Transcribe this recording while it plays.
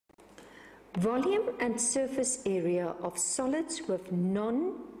Volume and surface area of solids with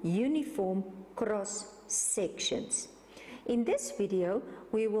non-uniform cross-sections. In this video,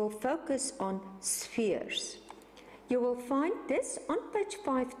 we will focus on spheres. You will find this on page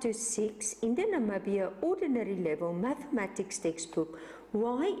 5 to 6 in the Namibian Ordinary Level Mathematics textbook,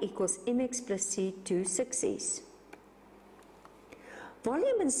 Y equals mx plus c to success.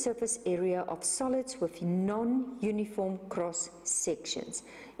 Volume and surface area of solids with non-uniform cross-sections.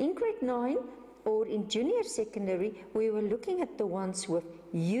 In grade 9 or in junior secondary, we were looking at the ones with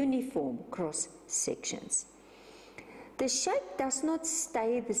uniform cross-sections. The shape does not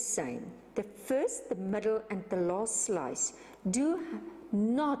stay the same. The first, the middle and the last slice do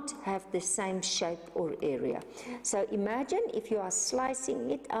not have the same shape or area. So imagine if you are slicing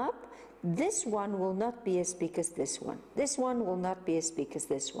it up, this one will not be as big as this one. This one will not be as big as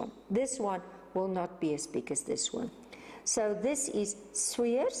this one. This one will not be as big as this one. So this is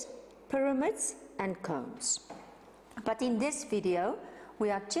spheres, pyramids and cones. But in this video, we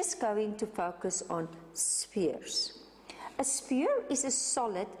are just going to focus on spheres. A sphere is a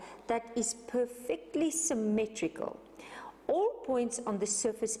solid that is perfectly symmetrical. All points on the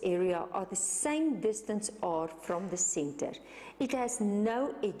surface area are the same distance r from the center. It has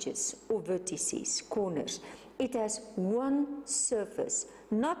no edges or vertices, corners. It has one surface,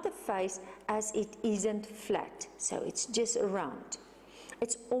 not the face, as it isn't flat, so it's just round.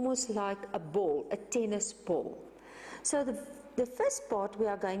 It's almost like a ball, a tennis ball. So the first part we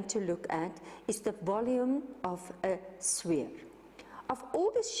are going to look at is the volume of a sphere. Of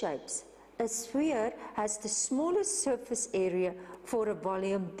all the shapes, a sphere has the smallest surface area for a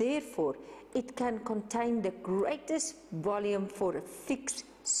volume, therefore it can contain the greatest volume for a fixed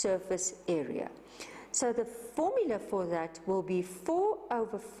surface area. So the formula for that will be 4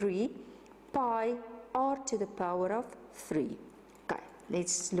 over 3 pi r to the power of 3. Okay,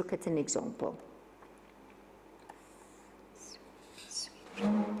 let's look at an example.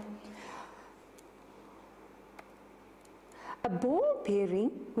 A ball bearing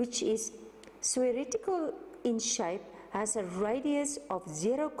which is spherical in shape has a radius of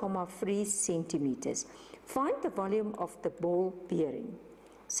 0,3 centimeters. Find the volume of the ball bearing.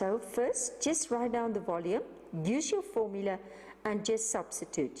 So first, just write down the volume, use your formula and just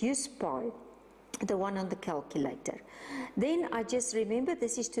substitute. Use pi, the one on the calculator. Then I just remember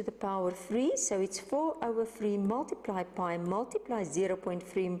this is to the power 3, so it's 4 over 3 multiply pi multiply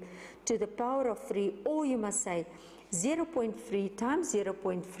 0.3 to the power of 3, or you must say 0.3 times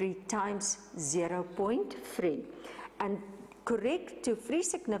 0.3 times 0.3. And correct to three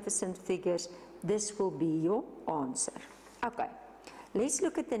significant figures, this will be your answer. Okay, let's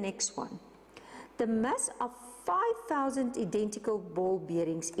look at the next one. The mass of 5,000 identical ball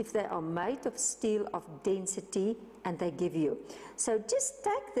bearings, if they are made of steel of density, and they give you. So just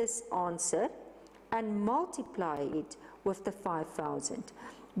take this answer and multiply it with the 5,000.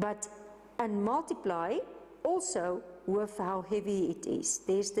 And multiply also with how heavy it is.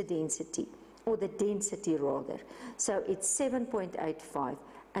 There's the density, or the density rather. So it's 7.85.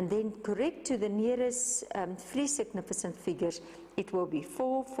 And then correct to the nearest three significant figures, it will be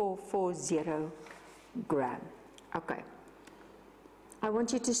 4440 gram. Okay. I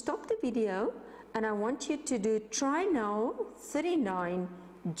want you to stop the video and I want you to do try now 39,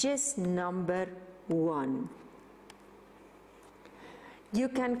 just number 1. You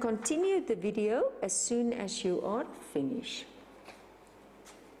can continue the video as soon as you are finished.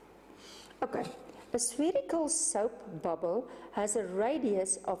 Okay. A spherical soap bubble has a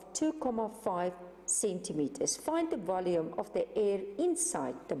radius of 2,5 centimeters. Find the volume of the air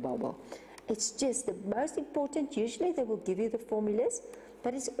inside the bubble. It's just the most important. Usually they will give you the formulas,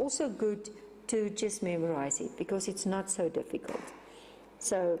 but it's also good to just memorize it because it's not so difficult.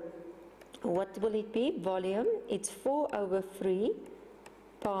 So what will it be? Volume, it's 4 over 3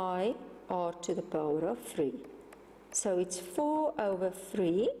 pi r to the power of 3. So it's 4 over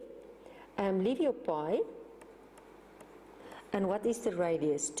 3. Leave your pi, and what is the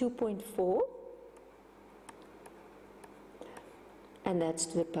radius? 2.4, and that's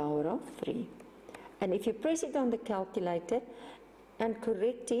to the power of 3. And if you press it on the calculator and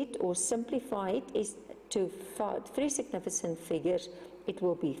correct it or simplify it is to three significant figures, it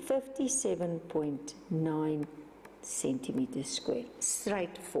will be 57.9 centimeters squared.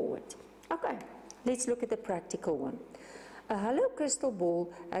 Straightforward. Okay, let's look at the practical one. A hollow crystal ball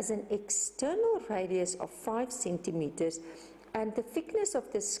has an external radius of 5 centimeters and the thickness of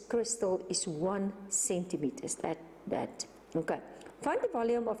this crystal is 1 centimeter. That. Okay. Find the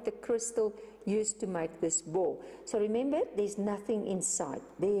volume of the crystal used to make this ball. So remember, there's nothing inside.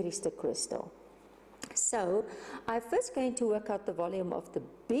 There is the crystal. So I'm first going to work out the volume of the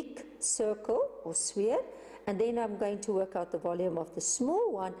big circle or sphere, and then I'm going to work out the volume of the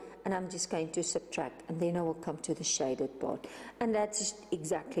small one, and I'm just going to subtract, and then I will come to the shaded part. And that's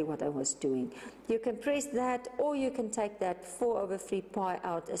exactly what I was doing. You can press that, or you can take that 4/3 pi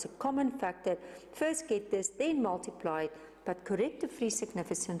out as a common factor. First get this, then multiply it, but correct the three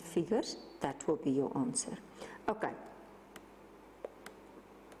significant figures, that will be your answer. Okay.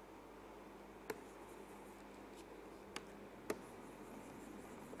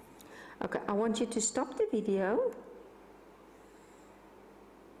 Okay, I want you to stop the video,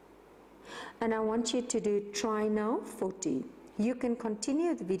 and I want you to do try now 40. You can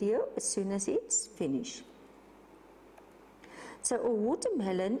continue the video as soon as it's finished. So a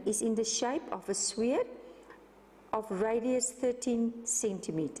watermelon is in the shape of a sphere of radius 13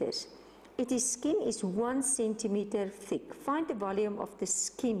 centimeters. Its skin is 1 centimeter thick. Find the volume of the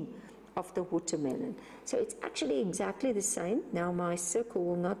skin of the watermelon. So it's actually exactly the same. Now my circle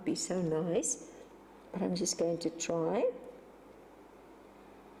will not be so nice, but I'm just going to try.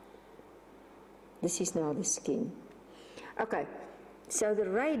 This is now the skin. Okay, so the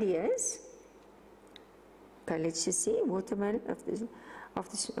radius, okay, let's just see, watermelon of the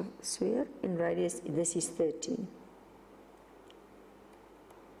sphere in radius, this is 13.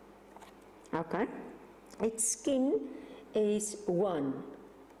 Okay, its skin is 1.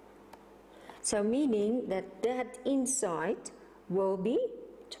 So meaning that that inside will be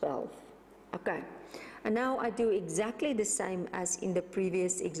 12. Okay, and now I do exactly the same as in the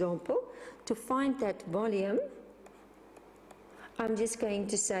previous example. To find that volume, I'm just going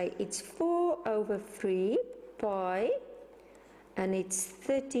to say it's 4/3 pi, and it's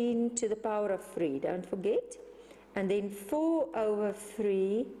 13 to the power of 3, don't forget. And then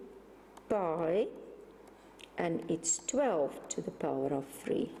 4/3 pi, and it's 12 to the power of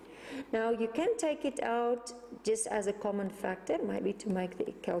 3. Now you can take it out just as a common factor, maybe to make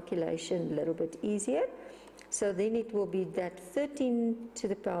the calculation a little bit easier. So then it will be that 13 to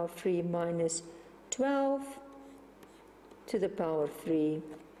the power of 3 minus 12 to the power of 3.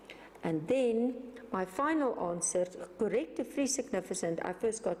 And then my final answer, correct the three significant, I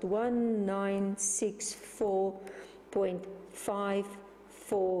first got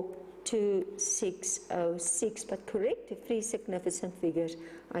 1964.54206, but correct the three significant figures,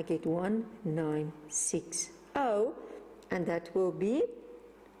 I get 1960, and that will be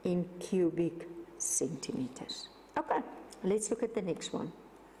in cubic centimeters. Okay, let's look at the next one.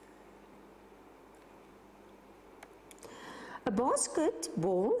 A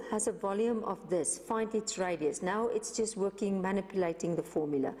basketball has a volume of this. Find its radius. Now it's just manipulating the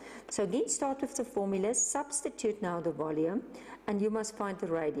formula. So again, start with the formula, substitute now the volume, and you must find the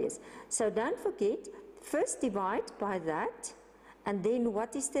radius. So don't forget, first divide by that, and then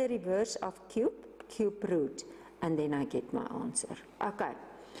what is the reverse of cube? Cube root, and then I get my answer. Okay.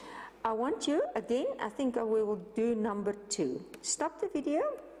 I want you, again, I think I will do number 2. Stop the video,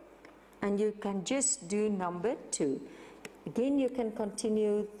 and you can just do number 2. Again, you can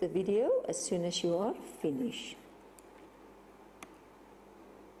continue the video as soon as you are finished.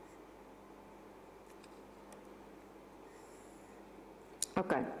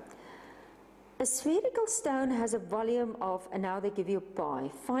 Okay. A spherical stone has a volume of, and now they give you pi.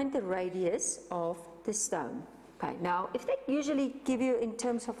 Find the radius of the stone. Okay, now if they usually give you in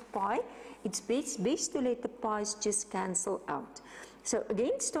terms of pi, it's best to let the pi's just cancel out. So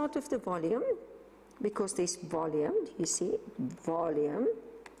again, start with the volume, because there's volume, you see, volume.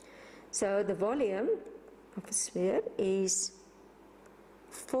 So the volume of a sphere is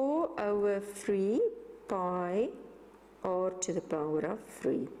 4/3 pi r to the power of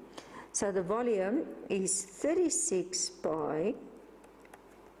 3. So the volume is 36 pi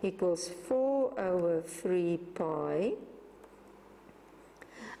equals 4/3 pi,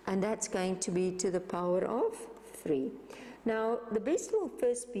 and that's going to be to the power of 3. Now the best will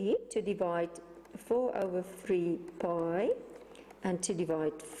first be to divide 4/3 pi and to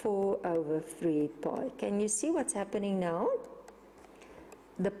divide 4/3 pi. Can you see what's happening now?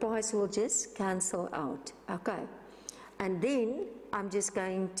 The pi's will just cancel out. Okay, and then I'm just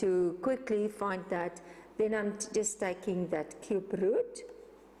going to quickly find that. Then I'm just taking that cube root,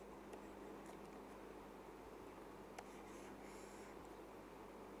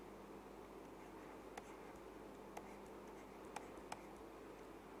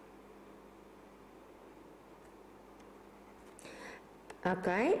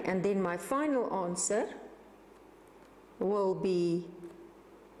 okay, and then my final answer will be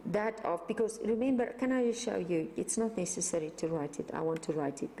that of, because remember, can I just show you, it's not necessary to write it, I want to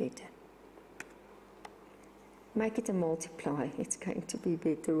write it better. make it a multiply. It's going to be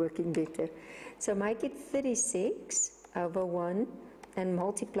better, working better. So make it 36 over 1 and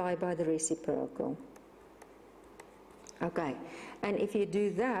multiply by the reciprocal. Okay, and if you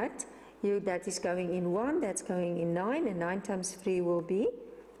do that, that is going in 1, that's going in 9, and 9 times 3 will be,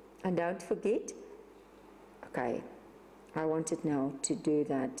 and don't forget, okay, I wanted now to do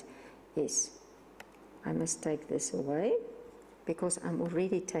that, yes, I must take this away, because I'm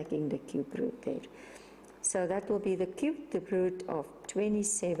already taking the cube root there. So that will be the cube root of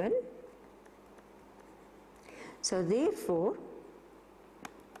 27. So therefore,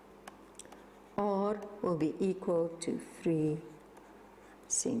 R will be equal to 3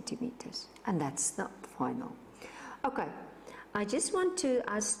 centimeters. And that's the final. Okay, I just want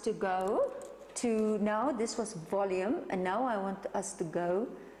us to go to, now this was volume, and now I want us to go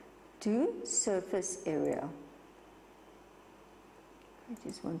to surface area. I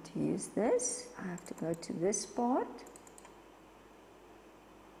just want to use this. I have to go to this part.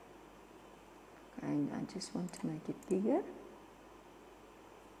 And I just want to make it bigger.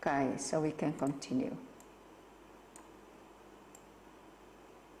 Okay, so we can continue.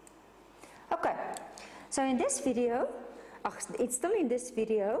 Okay, so in this video, it's still in this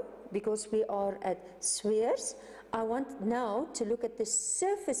video because we are at spheres. I want now to look at the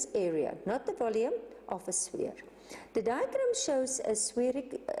surface area, not the volume of a sphere. The diagram shows a sphere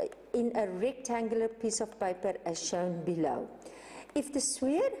in a rectangular piece of paper as shown below. If the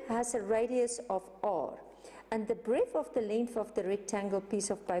sphere has a radius of r and the breadth of the length of the rectangle piece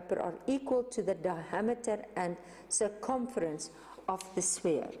of paper are equal to the diameter and circumference of the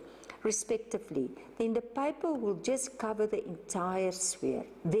sphere, respectively, then the paper will just cover the entire sphere.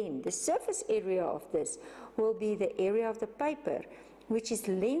 Then the surface area of this will be the area of the paper, which is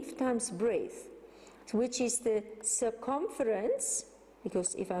length times breadth, which is the circumference,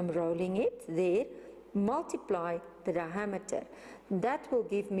 because if I'm rolling it there, multiply the diameter. That will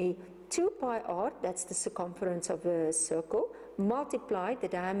give me 2 pi r, that's the circumference of a circle, multiply the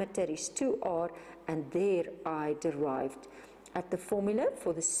diameter is 2r, and there I derived at the formula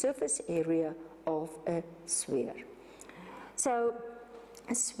for the surface area of a sphere. So,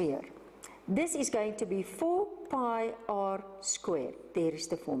 a sphere. This is going to be 4 pi r squared. There is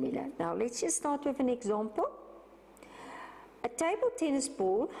the formula. Now let's just start with an example. A table tennis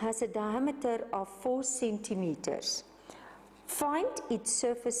ball has a diameter of 4 centimeters. Find its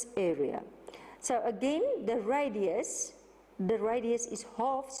surface area. So again, the radius is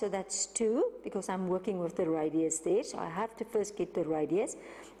half, so that's 2, because I'm working with the radius there, so I have to first get the radius,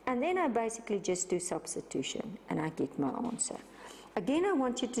 and then I basically just do substitution, and I get my answer. Again, I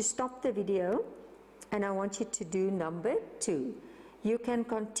want you to stop the video, and I want you to do number 2. You can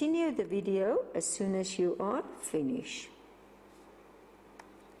continue the video as soon as you are finished.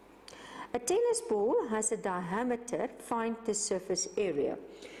 A tennis ball has a diameter, find the surface area.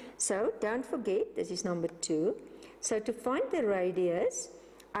 So don't forget, this is number 2. So to find the radius,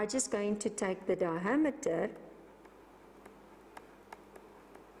 I'm just going to take the diameter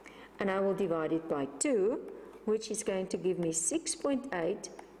and I will divide it by 2, which is going to give me 6.8,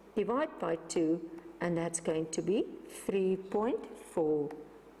 divide by 2, and that's going to be 3.4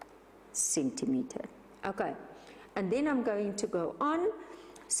 centimeter. Okay, and then I'm going to go on.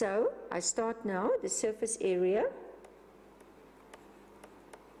 So I start now, the surface area.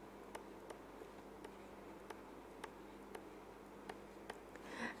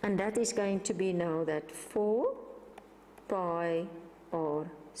 And that is going to be now that 4 pi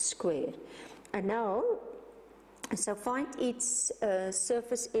r squared. And now, so find its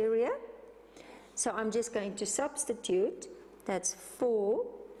surface area. So I'm just going to substitute, that's 4,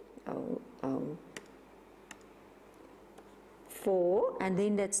 and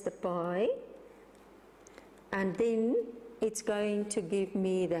then that's the pi, and then it's going to give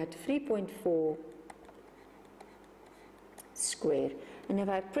me that 3.4 square. And if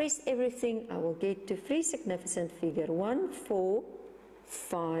I press everything, I will get to 3 significant figure,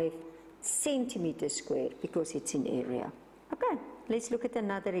 145 centimeters squared, because it's in area. Okay, let's look at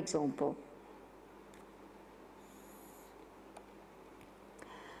another example.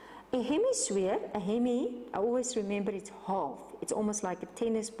 A hemisphere, I always remember it's half. It's almost like a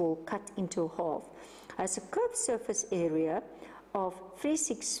tennis ball cut into half. Has a curved surface area of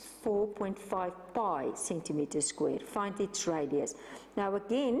 364.5 pi centimeters squared. Find its radius. Now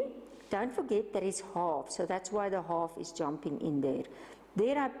again, don't forget that it's half, so that's why the half is jumping in there.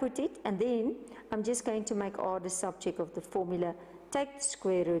 There I put it, and then I'm just going to make r the subject of the formula, take the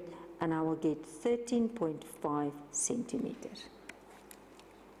square root, and I will get 13.5 centimeters.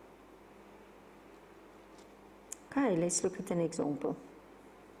 Okay, let's look at an example.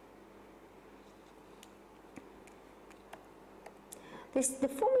 The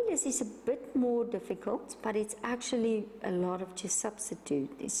formulas is a bit more difficult, but it's actually a lot of just substitute.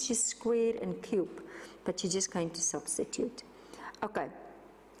 It's just square and cube, but you're just going to substitute. Okay,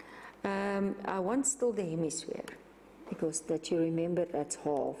 I want still the hemisphere, because that you remember that's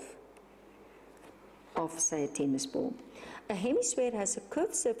half of, say, a tennis ball. A hemisphere has a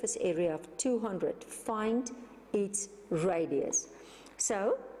curved surface area of 200. Find its radius.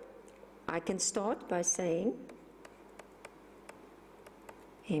 So, I can start by saying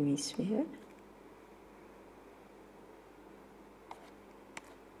hemisphere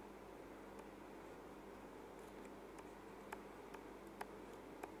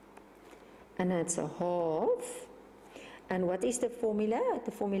and that's a half. And what is the formula?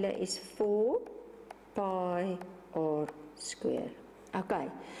 The formula is 4 pi r square. Okay,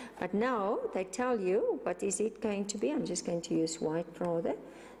 but now they tell you what is it going to be. I'm just going to use white rather.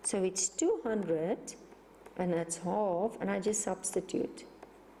 So it's 200 and that's half, and I just substitute.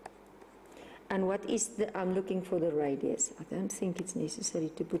 And what is the, I'm looking for the radius. I don't think it's necessary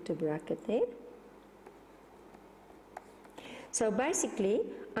to put a bracket there. So basically,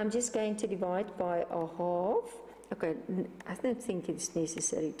 I'm just going to divide by a half. Okay, I don't think it's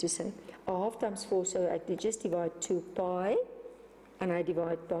necessary to say a half times 4, so I just divide 2 pi, and I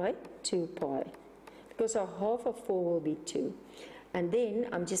divide by 2 pi. Because a half of 4 will be 2. And then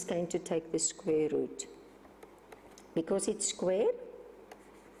I'm just going to take the square root. Because it's square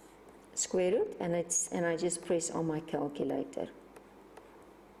root, and I just press on my calculator.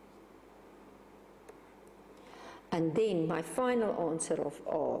 And then my final answer of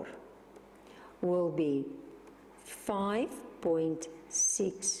R will be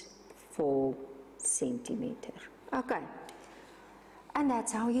 5.64 centimeter. Okay, and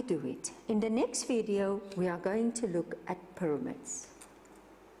that's how you do it. In the next video, we are going to look at pyramids.